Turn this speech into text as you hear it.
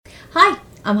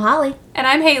I'm Holly. And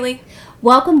I'm Haley.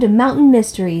 Welcome to Mountain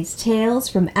Mysteries, Tales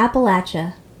from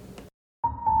Appalachia.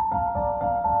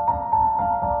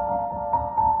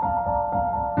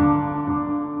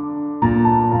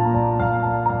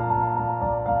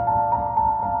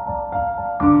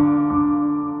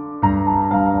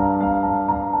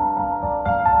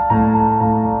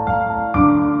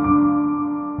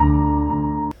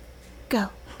 Go.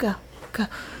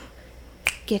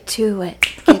 Get to it.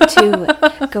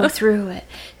 Go through it.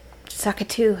 Suck it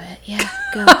to it. Yeah.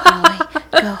 Go,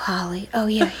 Holly. Oh,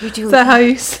 yeah, you're doing Is that how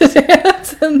you used to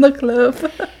dance in the club?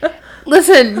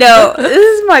 Listen, no, this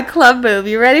is my club move.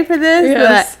 You ready for this?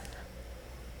 Yes.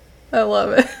 I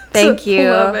love it. Thank you.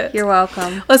 Love it. You're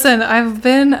welcome. Listen, I've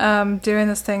been doing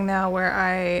this thing now where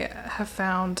I have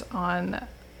found on...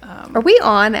 Are we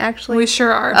on, actually? We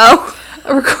sure are. Oh.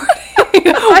 Recording.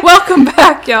 Welcome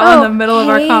back, y'all, in the middle of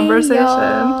our hey, conversation.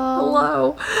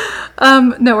 y'all.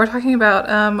 Hello. No, we're talking about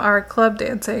our club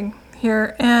dancing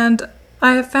here, and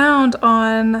I have found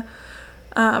on...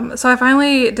 so I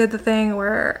finally did the thing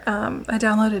where I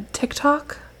downloaded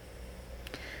TikTok.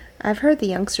 I've heard the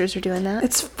youngsters are doing that.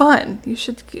 It's fun. You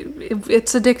should...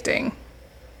 It's addicting.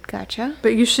 Gotcha. But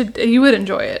you would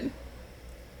enjoy it.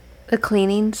 The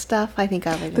cleaning stuff, I think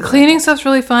I would. The cleaning stuff's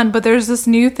really fun, but there's this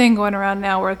new thing going around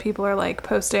now where people are like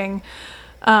posting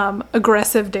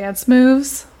aggressive dance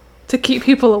moves to keep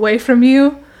people away from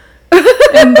you.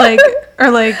 And like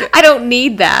I don't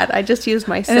need that. I just use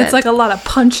my scent. And it's like a lot of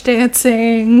punch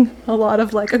dancing, a lot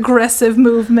of like aggressive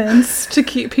movements to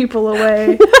keep people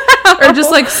away. Or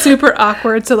just like super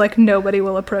awkward so like nobody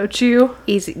will approach you.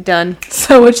 Easy, done.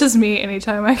 So it's just me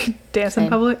anytime I dance Same. in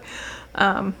public.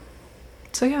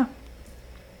 So yeah.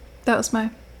 That was my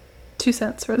 2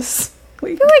 cents for this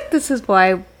week. I feel like this is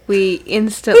why we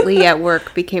instantly at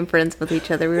work became friends with each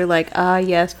other. We were like,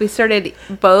 yes. We started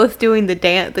both doing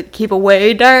the keep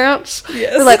away dance.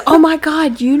 Yes. We're like, oh my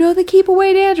God, you know the keep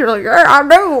away dance? You're like, yeah, I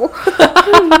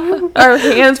know. Our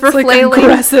hands were It's like flailing.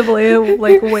 aggressively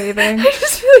like waving. I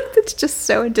just feel like that's just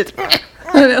so intense.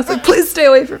 And I was like, please stay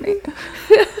away from me.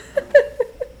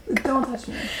 Don't touch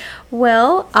me.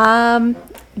 Well,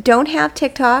 don't have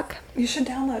TikTok. You should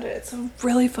download it. It's a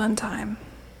really fun time.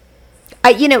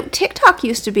 TikTok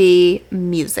used to be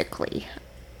Musical.ly.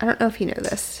 I don't know if you know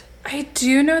this. I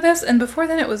do know this, and before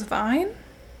then it was Vine.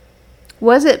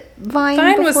 Was it Vine?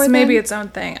 Vine was before maybe then? its own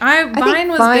thing. think Vine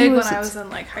was Vine big was when I its- was in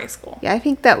like high school. Yeah, I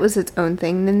think that was its own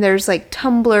thing. Then there's like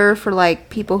Tumblr for like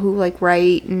people who like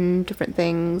write and different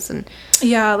things, and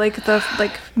Yeah, like the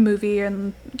movie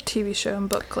and TV show and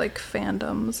book like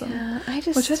fandoms,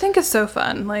 and which I think is so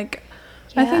fun. Like,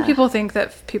 I think Yeah. people think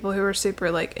that people who are super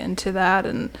like into that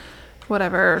and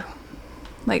whatever,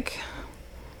 like,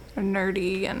 are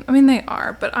nerdy, and I mean they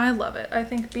are, but I love it. I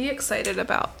think be excited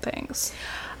about things.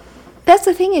 that's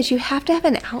the thing is you have to have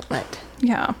an outlet.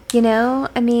 Yeah.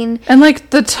 I mean, And like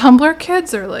the Tumblr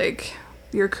kids are like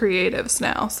your creatives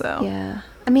now, so yeah.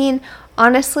 I mean,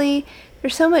 honestly,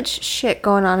 there's so much shit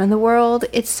going on in the world.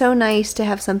 It's so nice to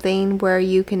have something where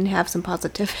you can have some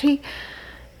positivity.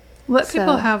 let So-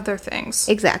 people have their things.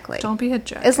 Exactly. Don't be a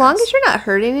jackass. As long as you're not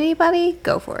hurting anybody,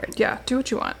 go for it. Yeah, do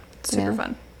what you want. It's super Yeah.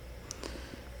 fun.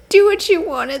 Do what you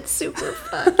want. It's super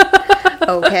fun.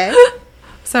 Okay.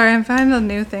 Sorry, I'm finding a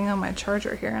new thing on my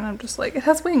charger here, and I'm just like, it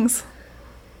has wings.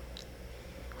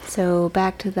 So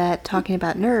back to that talking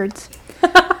about nerds.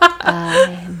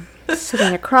 I'm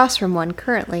sitting across from one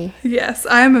currently. Yes,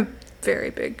 I'm a very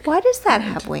big... Why does that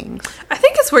have wings? I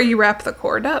think it's where you wrap the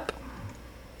cord up.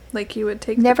 Like you would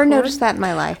take Never the cord. noticed that in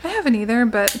my life. I haven't either,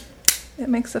 but it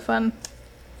makes a fun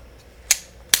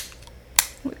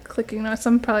clicking noise.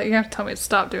 You're gonna have to tell me to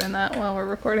stop doing that while we're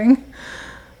recording.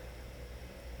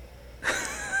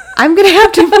 I'm gonna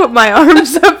have to put my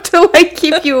arms up to like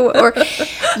keep you, or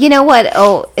you know what?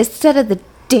 Oh, instead of the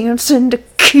dancing to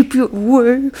keep you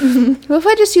away, what if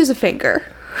I just use a finger?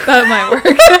 That might work.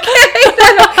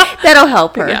 That'll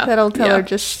help her. Yeah, That'll tell yeah. her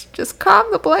just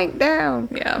calm the blank down.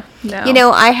 Yeah.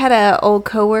 No. I had a old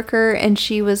coworker, and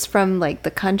she was from like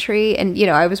the country, and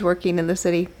I was working in the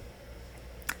city,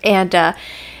 and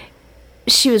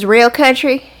she was real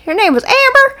country. Her name was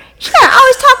Amber. She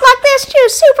always talked like this. She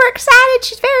was super excited.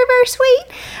 She's very, very sweet.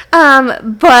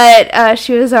 But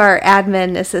she was our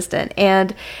admin assistant,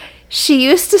 and she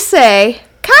used to say,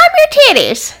 "Calm your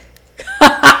titties."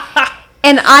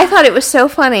 And I thought it was so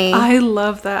funny. I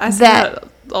love that. I say that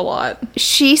a lot.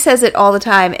 She says it all the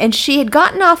time, and she had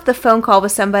gotten off the phone call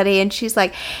with somebody, and she's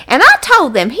like, "And I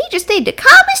told them he just needed to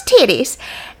calm his titties."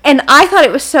 And I thought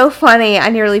it was so funny, I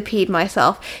nearly peed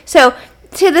myself. So,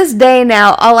 to this day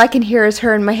now, all I can hear is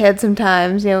her in my head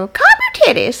sometimes, "Calm your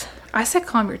titties." I say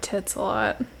calm your tits a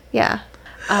lot. Yeah.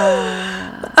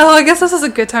 Oh, I guess this is a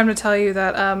good time to tell you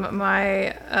that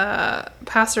my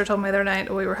pastor told me the other night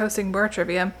when we were hosting bar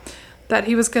trivia that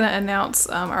he was going to announce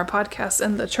our podcast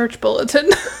in the church bulletin.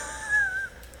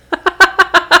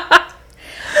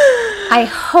 I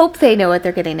hope they know what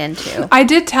they're getting into. I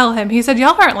did tell him. He said,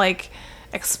 y'all aren't like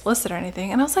explicit or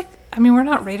anything. And I was like, I mean, we're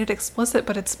not rated explicit,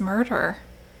 but it's murder.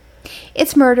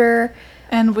 It's murder.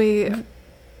 And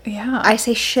yeah. I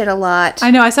say shit a lot.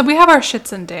 I know. I said we have our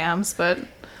shits and dams, but...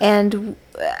 And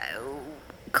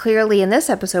clearly in this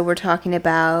episode, we're talking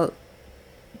about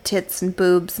tits and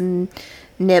boobs and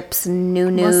nips and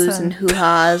new-news and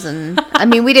hoo-has. And I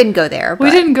mean, we didn't go there.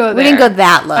 We didn't go there. We didn't go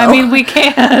that low. I mean, we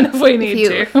can if we need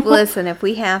to. Listen, if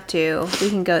we have to, we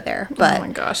can go there. But, oh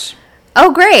my gosh.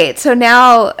 Oh, great. So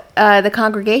now the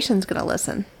congregation's going to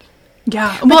listen.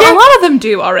 Yeah. Well, a lot of them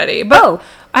do already. But Oh.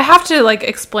 I have to, like,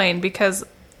 explain because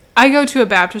I go to a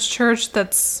Baptist church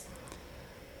that's...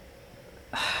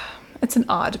 It's an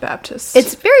odd Baptist.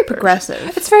 It's very church.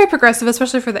 progressive. It's very progressive,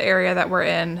 especially for the area that we're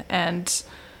in. And,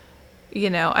 you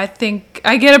know, I think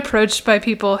I get approached by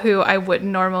people who I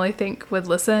wouldn't normally think would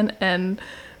listen. And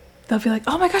they'll be like,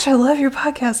 oh my gosh, I love your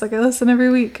podcast. Like, I listen every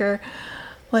week. Or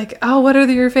like, oh, what are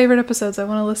your favorite episodes? I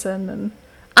want to listen. And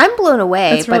I'm blown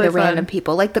away it's by really the fun. random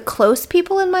people. Like the close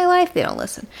people in my life, they don't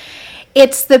listen.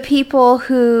 It's the people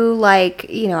who, like,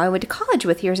 you know, I went to college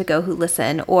with years ago who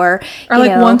listen, or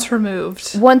like once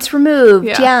removed. Once removed,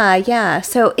 Yeah. yeah.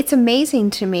 So it's amazing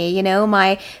to me, you know,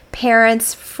 my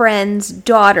parents' friend's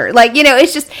daughter. Like, you know,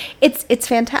 it's just, it's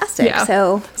fantastic. Yeah.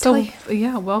 So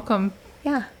yeah, welcome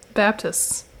yeah.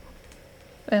 Baptists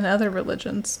and other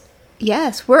religions.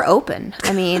 Yes, we're open.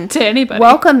 I mean, To anybody.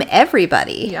 welcome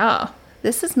everybody. Yeah.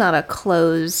 This is not a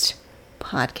closed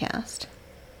podcast.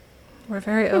 We're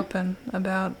very open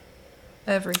about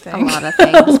everything. A lot of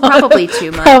things. Probably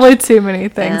too much. Probably too many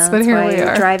things, Yeah, but that's here why we you're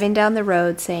are. driving down the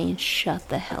road saying, shut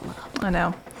the hell up. I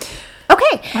know.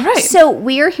 Okay. All right. So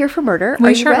we are here for murder. We Are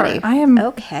you sure ready? are. I am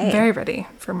okay. very ready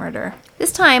for murder.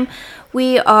 This time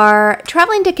we are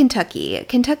traveling to Kentucky.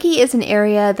 Kentucky is an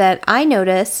area that I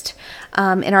noticed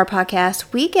in our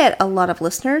podcast. We get a lot of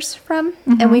listeners from,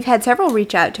 and we've had several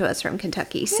reach out to us from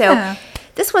Kentucky. Yeah. So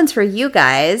this one's for you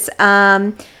guys.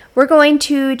 We're going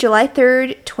to July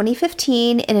 3rd,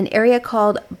 2015 in an area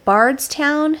called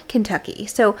Bardstown, Kentucky.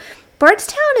 So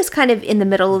Bardstown is kind of in the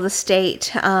middle of the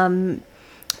state, a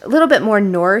little bit more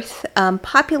north.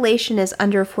 Population is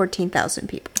under 14,000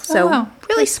 people. So wow.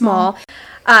 really That's small.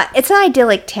 small. It's an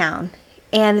idyllic town,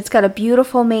 and it's got a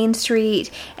beautiful main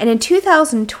street. And in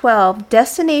 2012,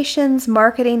 Destinations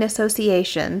Marketing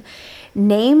Association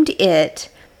named it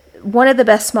one of the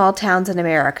best small towns in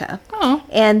America. Oh.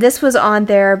 And this was on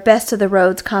their Best of the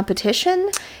Roads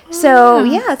competition. So,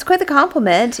 yeah, it's quite the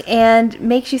compliment and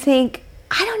makes you think,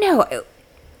 I don't know,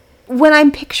 when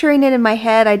I'm picturing it in my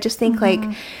head, I just think like,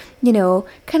 you know,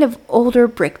 kind of older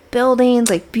brick buildings,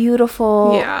 like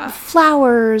beautiful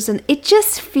flowers, and it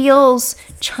just feels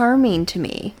charming to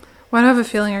me. Well, I have a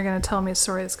feeling you're going to tell me a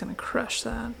story that's going to crush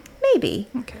that. Maybe.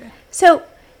 Okay. So,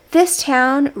 this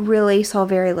town really saw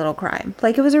very little crime.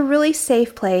 Like, it was a really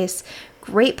safe place,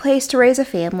 great place to raise a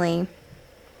family.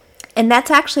 And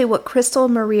that's actually what Crystal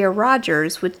Maria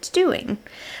Rogers was doing.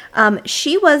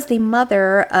 She was the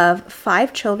mother of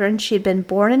 5 children. She had been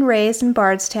born and raised in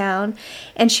Bardstown,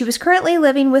 and she was currently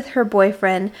living with her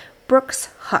boyfriend, Brooks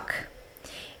Huck,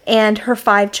 and her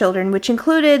 5 children, which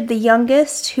included the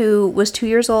youngest, who was 2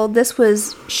 years old. This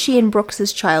was she and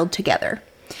Brooks's child together.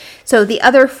 So the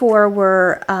other 4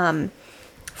 were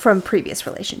from previous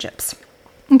relationships.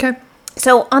 Okay.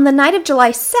 So on the night of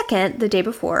July 2nd, the day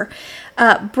before,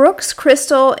 Brooks,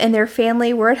 Crystal, and their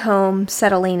family were at home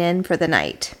settling in for the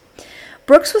night.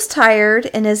 Brooks was tired,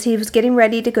 and as he was getting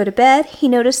ready to go to bed, he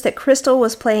noticed that Crystal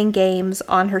was playing games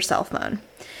on her cell phone.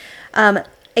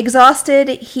 Exhausted,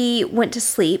 he went to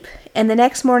sleep, and the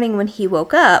next morning when he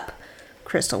woke up,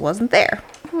 Crystal wasn't there,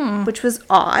 which was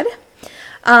odd.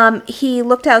 He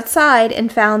looked outside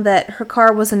and found that her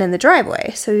car wasn't in the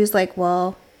driveway, so he was like,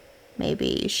 well,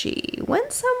 maybe she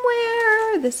went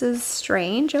somewhere. This is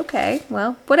strange. Okay,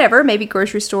 well, whatever. Maybe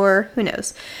grocery store. Who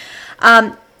knows?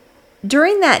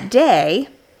 During that day,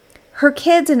 her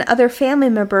kids and other family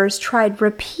members tried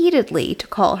repeatedly to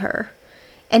call her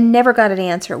and never got an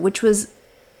answer, which was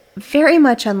very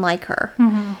much unlike her.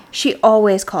 She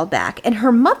always called back. And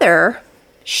her mother,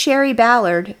 Sherry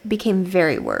Ballard, became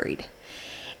very worried.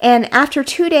 And after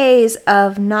 2 days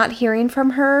of not hearing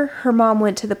from her, her mom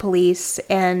went to the police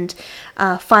and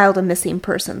filed a missing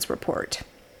persons report.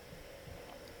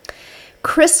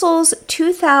 Crystal's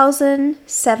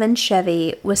 2007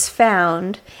 Chevy was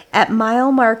found at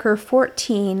mile marker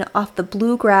 14 off the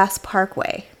Bluegrass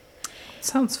Parkway.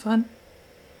 Sounds fun.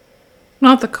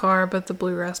 Not the car, but the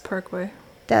Bluegrass Parkway.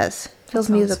 Does. Feels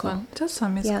Sounds musical. fun. It does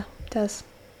sound musical. Yeah, it does.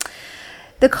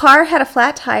 The car had a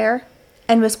flat tire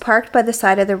and was parked by the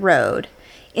side of the road.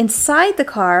 Inside the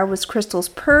car was Crystal's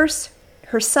purse,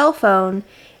 her cell phone,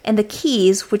 and the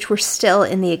keys, which were still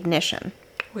in the ignition.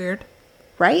 Weird.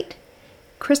 Right?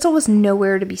 Crystal was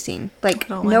nowhere to be seen. Like, I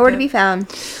don't like nowhere to it. be found.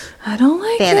 I don't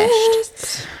like Vanished.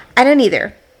 it. I don't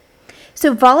either.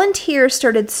 So volunteers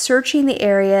started searching the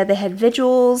area. They had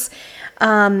vigils,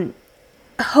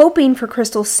 hoping for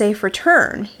Crystal's safe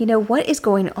return. You know, what is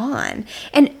going on?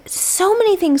 And so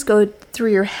many things go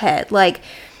through your head. Like,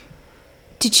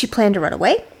 did she plan to run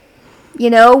away?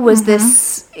 You know, was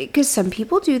this... Because some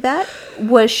people do that.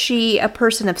 Was she a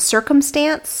person of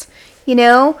circumstance? You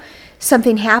know,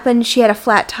 something happened, she had a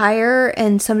flat tire,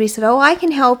 and somebody said, oh, I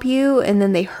can help you, and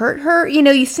then they hurt her. You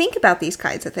know, you think about these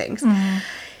kinds of things.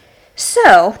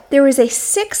 So, there was a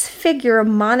 6-figure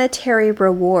monetary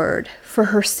reward for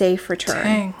her safe return.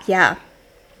 Dang. Yeah.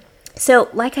 So,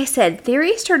 like I said,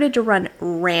 theories started to run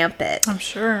rampant. I'm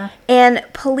sure. And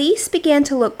police began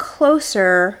to look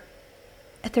closer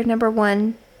at their number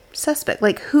one suspect.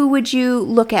 Like, who would you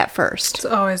look at first? It's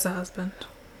always the husband.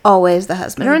 Always the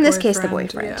husband, Or or in this case, the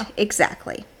boyfriend, boyfriend. yeah.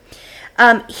 Exactly.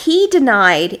 He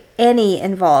denied any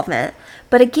involvement,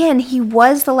 but again, he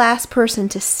was the last person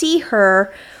to see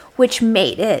her, which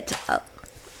made it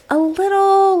a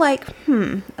little like,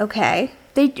 okay.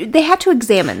 They had to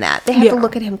examine that. They had to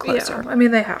look at him closer. Yeah. I mean,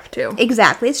 they have to.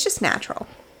 Exactly. It's just natural.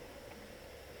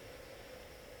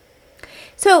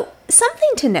 So, something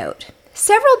to note.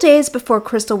 Several days before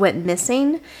Crystal went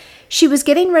missing, she was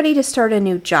getting ready to start a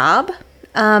new job,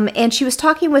 and she was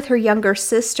talking with her younger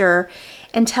sister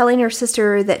and telling her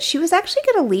sister that she was actually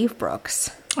going to leave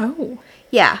Brooks. Oh.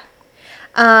 Yeah.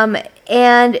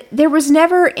 And there was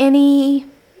never any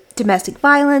domestic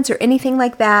violence or anything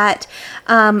like that,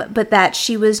 but that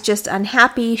she was just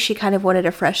unhappy. She kind of wanted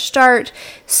a fresh start.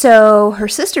 So her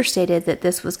sister stated that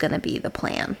this was going to be the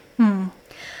plan.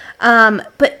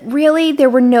 But really, there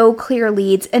were no clear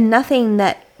leads and nothing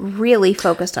that really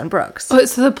focused on Brooks. Oh,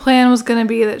 so the plan was going to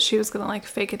be that she was going to, like,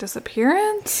 fake a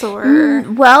disappearance, or...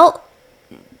 Well,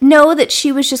 no, that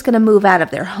she was just going to move out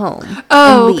of their home.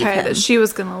 Oh, and leave okay, him. that she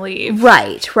was going to leave.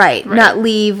 Right. Not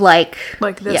leave like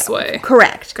this way.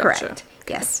 Correct. Gotcha. Correct.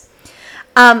 Yes.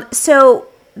 So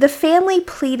the family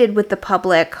pleaded with the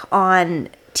public on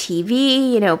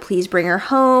TV, please bring her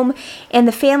home. And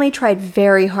the family tried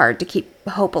very hard to keep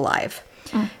hope alive.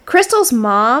 Crystal's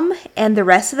mom and the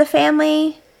rest of the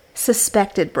family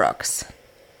suspected Brooks.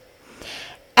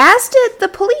 As did the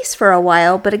police for a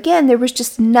while, but again, there was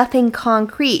just nothing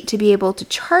concrete to be able to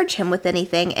charge him with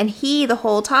anything. And he, the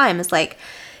whole time, is like,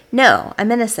 no,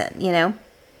 I'm innocent,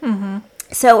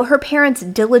 So her parents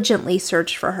diligently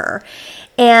searched for her.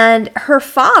 And her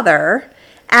father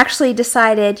actually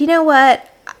decided, you know what?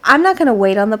 I'm not going to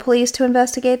wait on the police to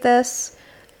investigate this.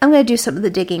 I'm going to do some of the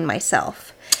digging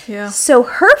myself. Yeah. So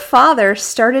her father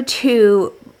started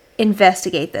to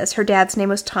investigate this. Her dad's name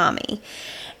was Tommy.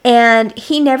 And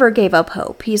he never gave up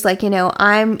hope. He's like,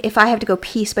 if I have to go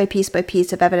piece by piece by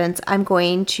piece of evidence, I'm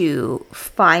going to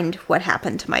find what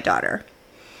happened to my daughter.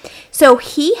 So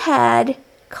he had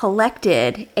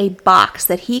collected a box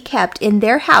that he kept in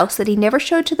their house that he never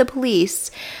showed to the police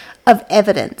of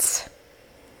evidence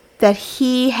that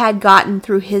he had gotten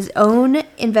through his own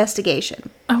investigation.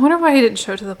 I wonder why he didn't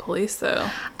show it to the police, though.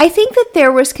 I think that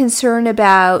there was concern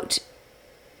about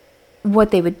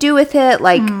what they would do with it,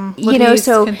 like,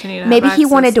 so maybe he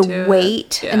wanted to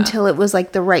wait until it was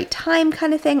like the right time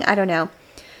kind of thing. I don't know.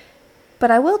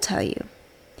 But I will tell you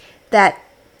that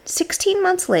 16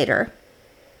 months later,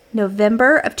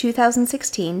 November of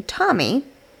 2016, Tommy,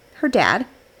 her dad,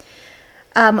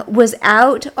 was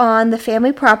out on the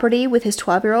family property with his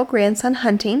 12-year-old grandson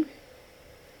hunting.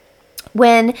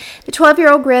 When the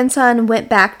 12-year-old grandson went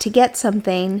back to get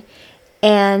something,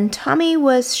 and Tommy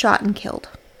was shot and killed.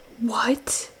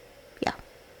 What? Yeah.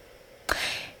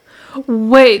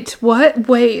 Wait, what?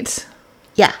 Wait.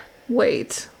 Yeah.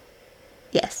 Wait.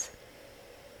 Yes.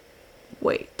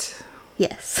 Wait.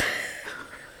 Yes.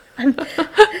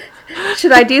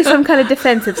 Should I do some kind of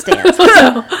defensive stance?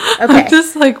 No. Okay. I'm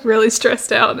just really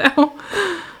stressed out now.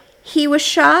 He was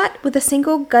shot with a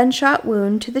single gunshot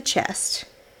wound to the chest,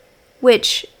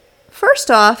 which, first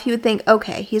off, you would think,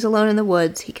 okay, he's alone in the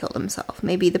woods, he killed himself.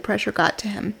 Maybe the pressure got to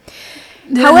him.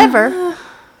 However,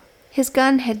 his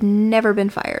gun had never been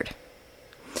fired.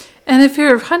 And if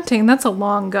you're hunting, that's a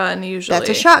long gun usually. That's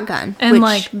a shotgun. And which,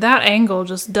 like that angle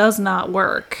just does not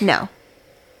work. No,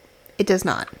 it does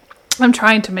not. I'm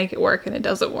trying to make it work and it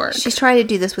doesn't work. She's trying to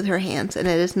do this with her hands and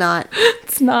it is not.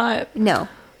 It's not. No.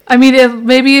 I mean,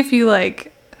 maybe if you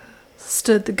like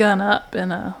stood the gun up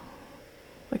in a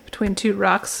like between two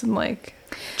rocks and like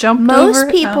jumped over. Most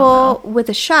people with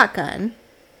a shotgun,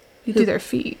 you do their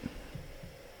feet.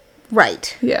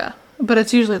 Right. Yeah. But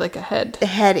it's usually like a head. A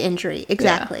head injury,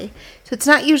 exactly. Yeah. So it's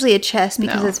not usually a chest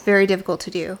because it's very difficult to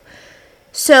do.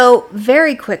 So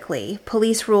very quickly,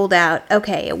 police ruled out,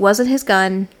 okay, it wasn't his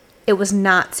gun. It was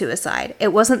not suicide.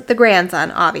 It wasn't the grandson,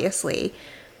 obviously.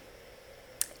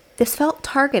 This felt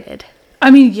targeted. I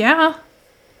mean, yeah.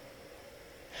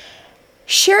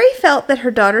 Sherry felt that her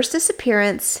daughter's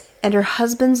disappearance and her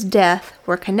husband's death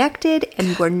were connected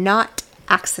and were not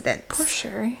accidents. Poor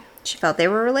Sherry. She felt they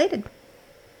were related.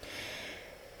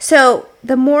 So,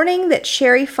 the morning that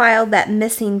Sherry filed that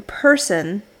missing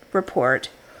person report,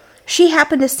 she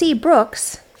happened to see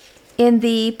Brooks in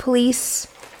the police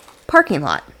parking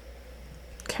lot.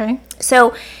 Okay.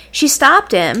 So, she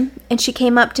stopped him, and she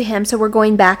came up to him. So, we're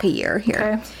going back a year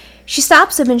here. Okay. She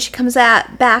stops him, and she comes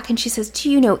back, and she says,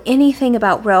 do you know anything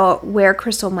about where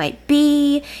Crystal might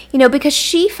be? You know, because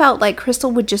she felt like Crystal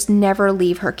would just never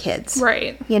leave her kids.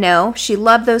 Right. You know, she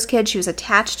loved those kids. She was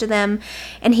attached to them.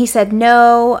 And he said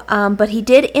no, but he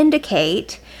did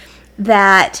indicate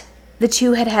that the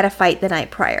two had had a fight the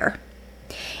night prior.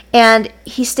 And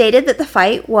he stated that the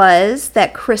fight was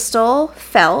that Crystal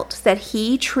felt that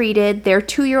he treated their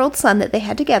 2-year-old son that they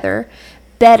had together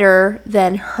better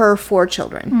than her 4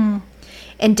 children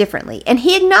and differently. And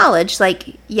he acknowledged,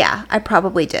 like, yeah, I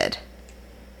probably did.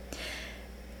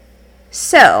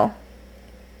 So,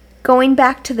 going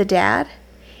back to the dad,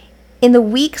 in the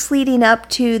weeks leading up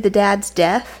to the dad's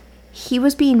death, he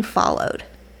was being followed,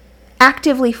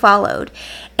 actively followed.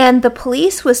 And the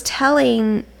police was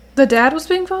telling... The dad was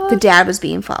being followed? The dad was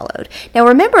being followed. Now,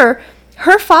 remember,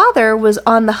 her father was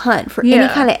on the hunt for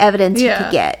any kind of evidence he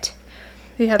could get.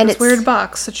 He had this weird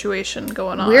box situation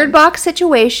going on. Weird box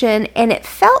situation, and it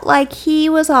felt like he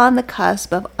was on the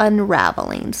cusp of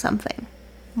unraveling something.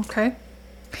 Okay.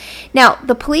 Now,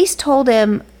 the police told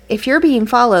him, if you're being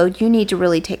followed, you need to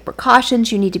really take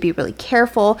precautions. You need to be really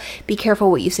careful. Be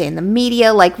careful what you say in the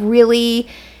media. Like, really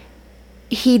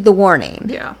heed the warning.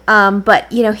 Yeah.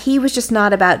 But, you know, he was just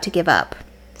not about to give up.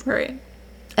 Right.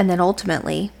 And then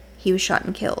ultimately, he was shot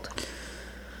and killed.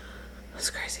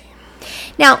 That's crazy.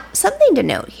 Now, something to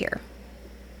note here.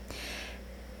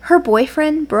 Her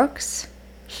boyfriend, Brooks,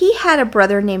 he had a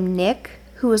brother named Nick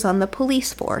who was on the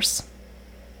police force.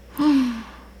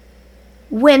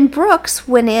 When Brooks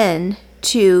went in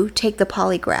to take the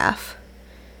polygraph,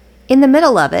 in the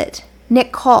middle of it,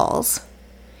 Nick calls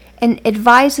and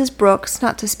advises Brooks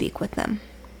not to speak with them.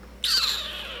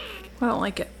 I don't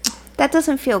like it. That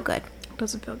doesn't feel good. It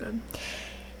doesn't feel good.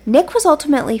 Nick was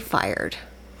ultimately fired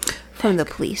from the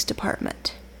police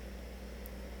department.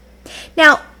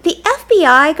 Now, the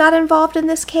FBI got involved in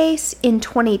this case in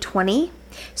 2020.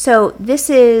 So this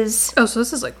is... Oh, so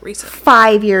this is like recent.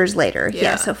 5 years later.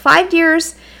 Yeah. So 5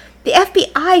 years, the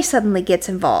FBI suddenly gets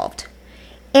involved.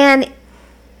 And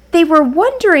they were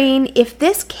wondering if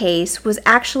this case was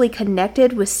actually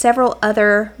connected with several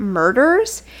other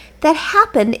murders that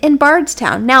happened in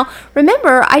Bardstown. Now,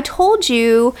 remember, I told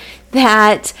you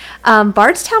that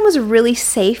Bardstown was a really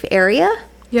safe area.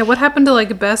 Yeah, what happened to,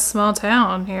 like, best small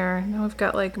town here? Now we've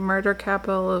got, like, murder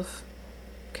capital of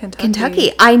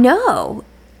Kentucky. I know.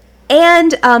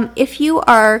 And if you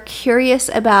are curious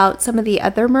about some of the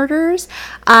other murders,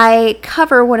 I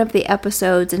cover one of the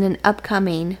episodes in an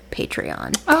upcoming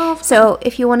Patreon. Oh, so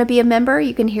if you want to be a member,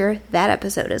 you can hear that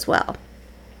episode as well.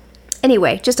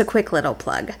 Anyway, just a quick little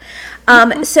plug.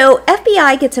 So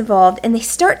FBI gets involved and they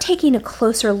start taking a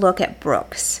closer look at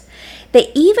Brooks.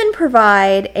 They even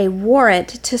provide a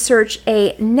warrant to search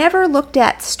a never looked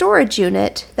at storage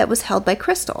unit that was held by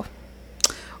Crystal.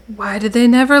 Why did they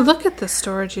never look at the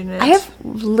storage unit? I have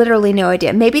literally no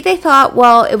idea. Maybe they thought,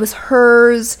 well, it was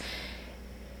hers.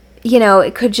 You know,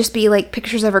 it could just be like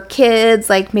pictures of her kids.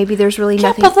 Like maybe there's really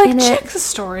nothing but, like, in check it. the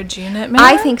storage unit, man.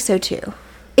 I think so too.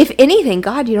 If anything,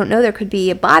 God, you don't know, there could be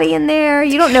a body in there.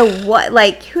 You don't know what,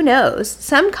 like, who knows?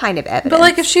 Some kind of evidence. But,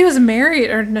 like, if she was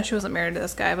married, or no, she wasn't married to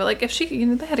this guy, but, like, if she, you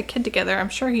know, they had a kid together, I'm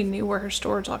sure he knew where her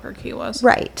storage locker key was.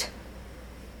 Right.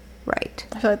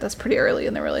 I feel like that's pretty early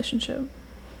in their relationship.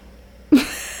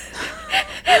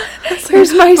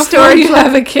 Here's my Before storage you locker.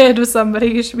 have a kid with somebody,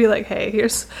 you should be like, hey,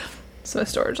 here's my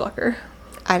storage locker.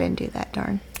 I didn't do that,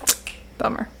 darn.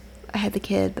 Bummer. I had the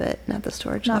kid, but not the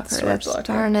storage Not locker. the storage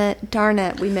locker. Darn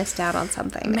it. We missed out on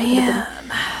something. Man.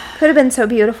 Could have been so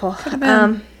beautiful. Could have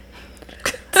been.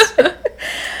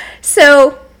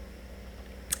 So,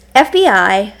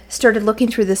 FBI started looking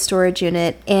through the storage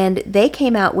unit, and they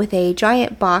came out with a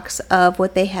giant box of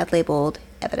what they had labeled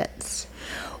evidence.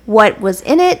 What was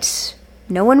in it,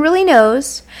 no one really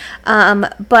knows.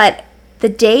 But the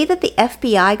day that the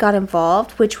FBI got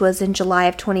involved, which was in July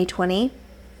of 2020,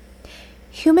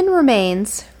 human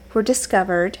remains were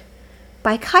discovered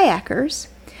by kayakers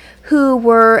who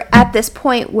were at this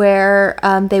point where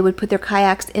they would put their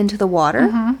kayaks into the water.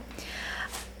 Mm-hmm.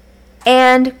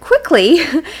 And quickly,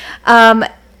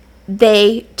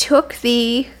 they took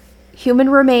the human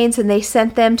remains and they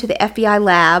sent them to the FBI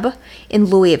lab in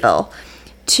Louisville.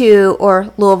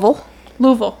 Louisville.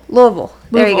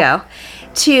 There you go.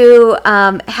 To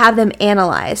have them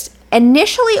analyzed.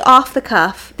 Initially, off the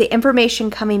cuff, the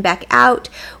information coming back out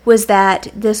was that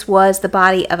this was the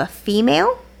body of a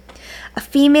female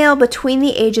between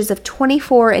the ages of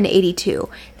 24 and 82.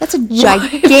 That's a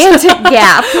gigantic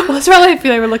gap. Well, it's really, if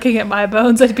you were looking at my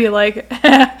bones, I'd be like,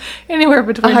 anywhere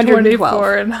between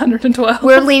 24 and 112.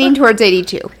 We're leaning towards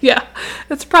 82. Yeah,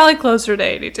 it's probably closer to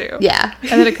 82. Yeah. And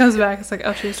then it comes back, it's like,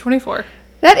 oh, she was 24.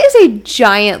 That is a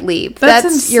giant leap. That's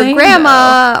insane, your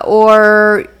grandma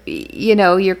or,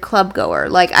 your club goer.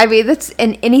 Like, I mean, that's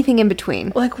anything in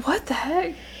between. Like, what the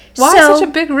heck? Why such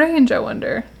a big range, I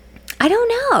wonder? I don't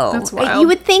know. That's wild. You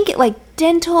would think,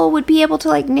 dental would be able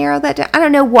to, narrow that down. I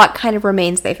don't know what kind of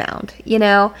remains they found,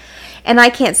 And I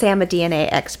can't say I'm a DNA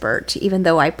expert, even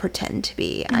though I pretend to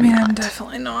be. I'm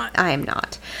definitely not. I am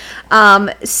not.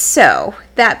 So,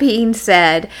 that being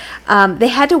said, they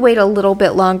had to wait a little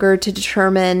bit longer to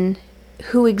determine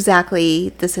who exactly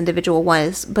this individual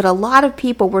was. But a lot of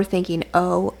people were thinking,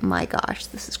 oh my gosh,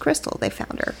 this is Crystal. They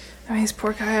found her. I mean, these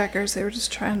poor kayakers, they were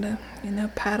just trying to,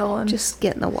 paddle and... Just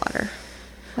get in the water.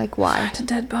 Like, why? Find a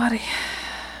dead body.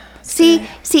 See,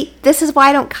 this is why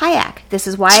I don't kayak. This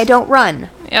is why I don't run.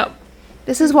 Yep.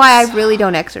 This is why I really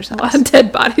don't exercise. A lot of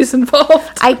dead bodies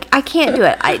involved. I can't do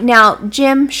it. Now,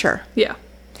 gym, sure. Yeah.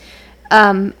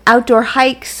 Outdoor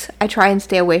hikes, I try and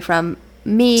stay away from.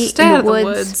 Stay out of the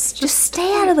woods. Just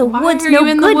stay out of the Why woods. are No you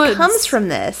in the good woods? comes from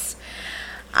this.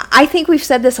 I think we've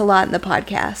said this a lot in the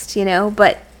podcast,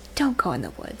 but don't go in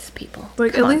the woods, people.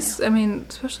 Like, Come at on least, now. I mean,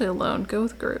 especially alone, go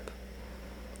with a group.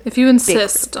 If you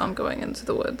insist on going into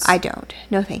the woods. I don't.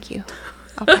 No, thank you.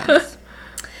 I'll pass.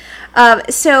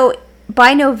 So,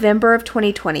 by November of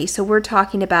 2020, so we're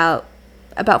talking about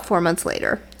 4 months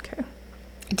later, Okay.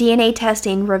 DNA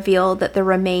testing revealed that the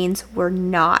remains were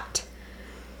not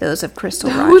those of Crystal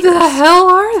Rogers. Who the hell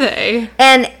are they?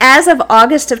 And as of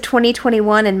August of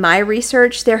 2021, in my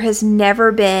research, there has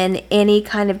never been any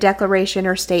kind of declaration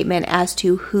or statement as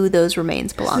to who those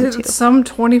remains belong to. Some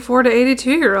 24 to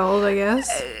 82-year-old, I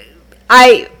guess.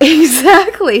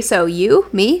 Exactly. So you,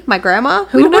 me, my grandma,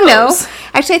 Who we don't know. knows?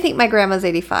 Actually, I think my grandma's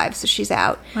 85, so she's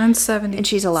out. Mine's 70. And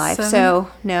she's alive,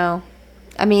 so no.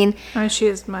 I mean...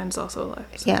 Mine's also alive.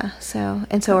 So. Yeah,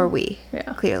 so are we,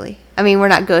 Yeah. clearly. I mean, we're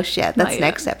not ghosts yet. That's Not yet.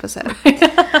 next episode.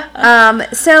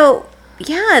 So,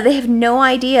 yeah, they have no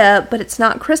idea, but it's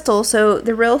not Crystal. So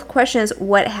the real question is,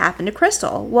 what happened to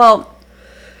Crystal? Well,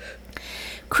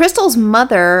 Crystal's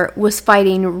mother was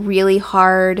fighting really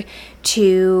hard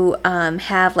to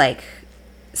have,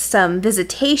 some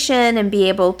visitation and be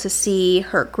able to see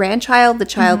her grandchild, the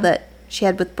child that she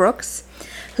had with Brooks,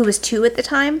 who was 2 at the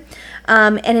time.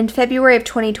 And in February of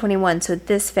 2021, so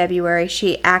this February,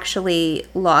 she actually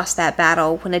lost that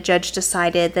battle when a judge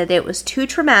decided that it was too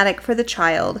traumatic for the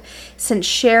child, since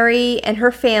Sherry and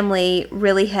her family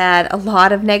really had a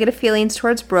lot of negative feelings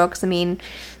towards Brooks. I mean,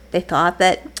 they thought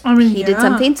that he did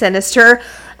something sinister.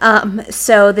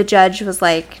 So the judge was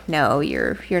like, no,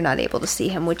 you're not able to see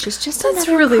him, which is just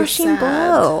another really crushing sad.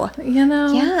 blow.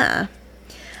 Yeah. Yeah.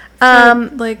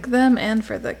 For, them and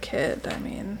for the kid, I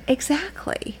mean.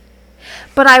 Exactly.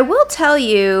 But I will tell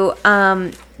you,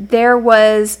 there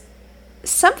was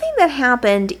something that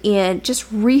happened just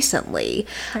recently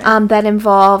that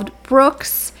involved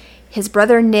Brooks, his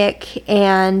brother Nick,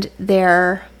 and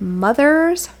their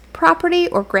mother's property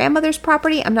or grandmother's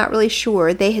property. I'm not really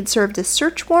sure. They had served a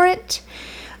search warrant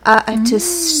to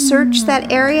search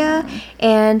that area,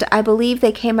 and I believe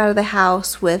they came out of the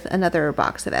house with another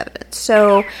box of evidence.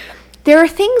 So there are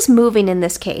things moving in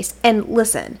this case. And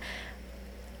listen,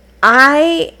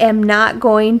 I am not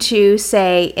going to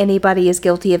say anybody is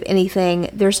guilty of anything.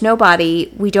 There's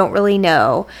nobody. We don't really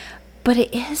know. But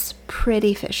it is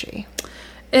pretty fishy.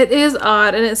 It is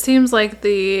odd, and it seems like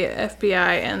the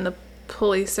FBI and the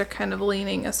police are kind of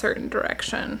leaning a certain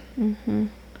direction. Mm-hmm.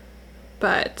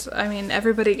 But, I mean,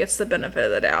 everybody gets the benefit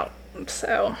of the doubt.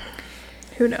 So,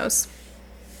 who knows?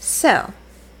 So,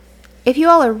 if you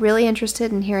all are really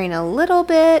interested in hearing a little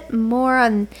bit more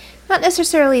on, not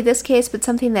necessarily this case, but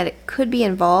something that it could be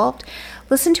involved,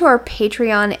 listen to our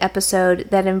Patreon episode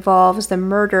that involves the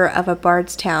murder of a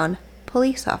Bardstown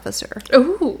police officer.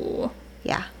 Ooh.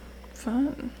 Yeah.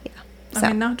 Fun. Yeah. I So,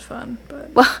 mean, not fun,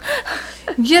 but well,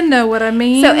 you know what I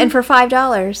mean. so, and for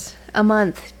 $5 a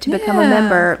month to become a Yeah.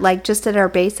 member, like just at our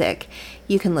basic,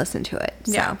 you can listen to it.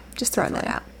 So, Yeah, just throwing that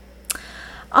out.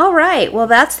 All right. Well,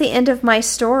 that's the end of my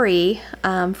story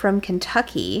from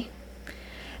Kentucky.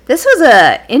 This was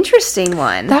a interesting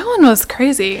one. That one was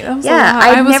crazy. That was Yeah, a lot.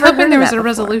 I'd I was never hoping heard there of was that a before.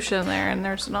 resolution there, and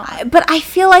there's not. But I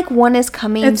feel like one is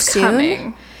coming It's soon.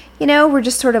 coming. You know, we're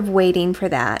just sort of waiting for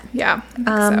that. Yeah, I think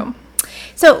so.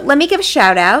 So let me give a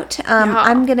shout out. Yeah.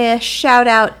 I'm going to shout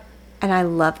out, and I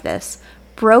love this,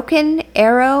 Broken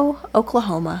Arrow,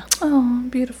 Oklahoma. Oh,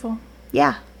 beautiful.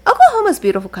 Yeah. Oklahoma's a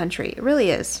beautiful country. It really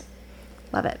is.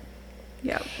 Love it.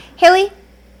 Yeah. Haley,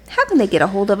 how can they get a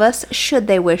hold of us should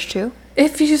they wish to?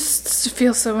 If you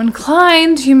feel so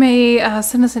inclined, you may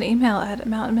send us an email at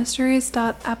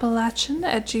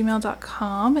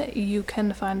mountainmysteries.appalachian@gmail.com. You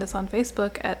can find us on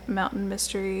Facebook at Mountain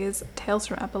Mysteries Tales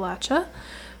from Appalachia.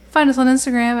 Find us on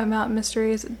Instagram at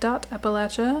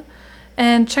mountainmysteries.appalachia.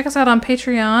 And check us out on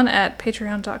Patreon at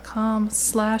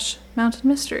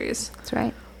patreon.com/mountainmysteries. That's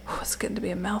right. Oh, it's getting to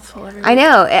be a mouthful every week. I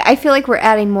know. I feel like we're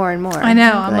adding more and more. I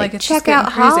know. I'm like, it's check just out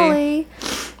getting crazy. Holly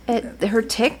at her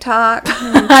TikTok.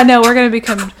 I know. We're going to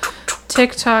become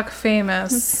TikTok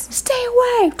famous. Stay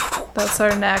away. That's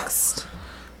our next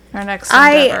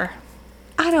endeavor.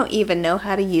 I don't even know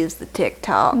how to use the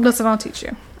TikTok. Listen, I'll teach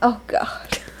you. Oh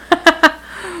God.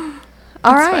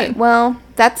 All right. fine. Well,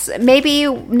 that's maybe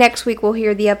next week we'll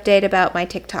hear the update about my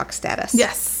TikTok status.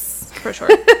 Yes, for sure.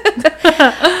 All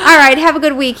right. Have a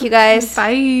good week, you guys.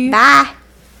 Bye. Bye.